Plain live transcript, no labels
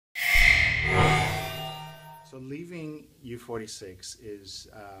So leaving U-46 is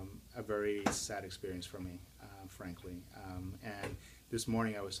a very sad experience for me, frankly. And this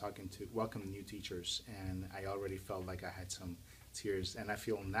morning I was talking to welcome new teachers, and I already felt like I had some tears, and I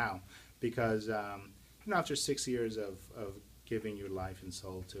feel now because after 6 years of giving your life and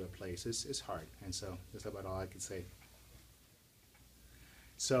soul to a place, it's hard, and so that's about all I can say.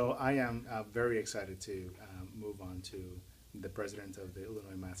 So I am very excited to move on to the president of the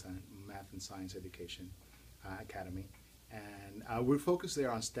Illinois Math and Science Education Academy. And we're focused there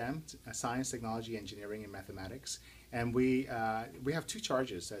on STEM, science, technology, engineering, and mathematics. And we have two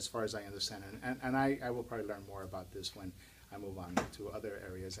charges as far as I understand, and I will probably learn more about this when I move on to other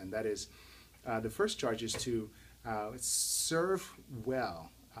areas. And that is, the first charge is to serve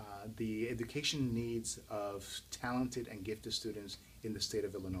well the education needs of talented and gifted students in the state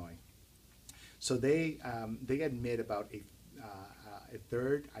of Illinois. So they admit about a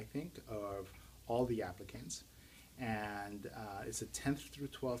third, I think, of all the applicants, and it's a 10th through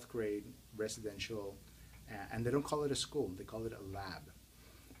 12th grade residential, and they don't call it a school, they call it a lab,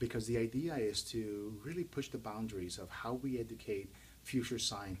 because the idea is to really push the boundaries of how we educate future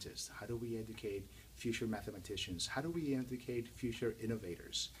scientists, how do we educate future mathematicians, how do we educate future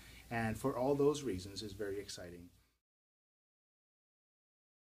innovators, and for all those reasons it's very exciting.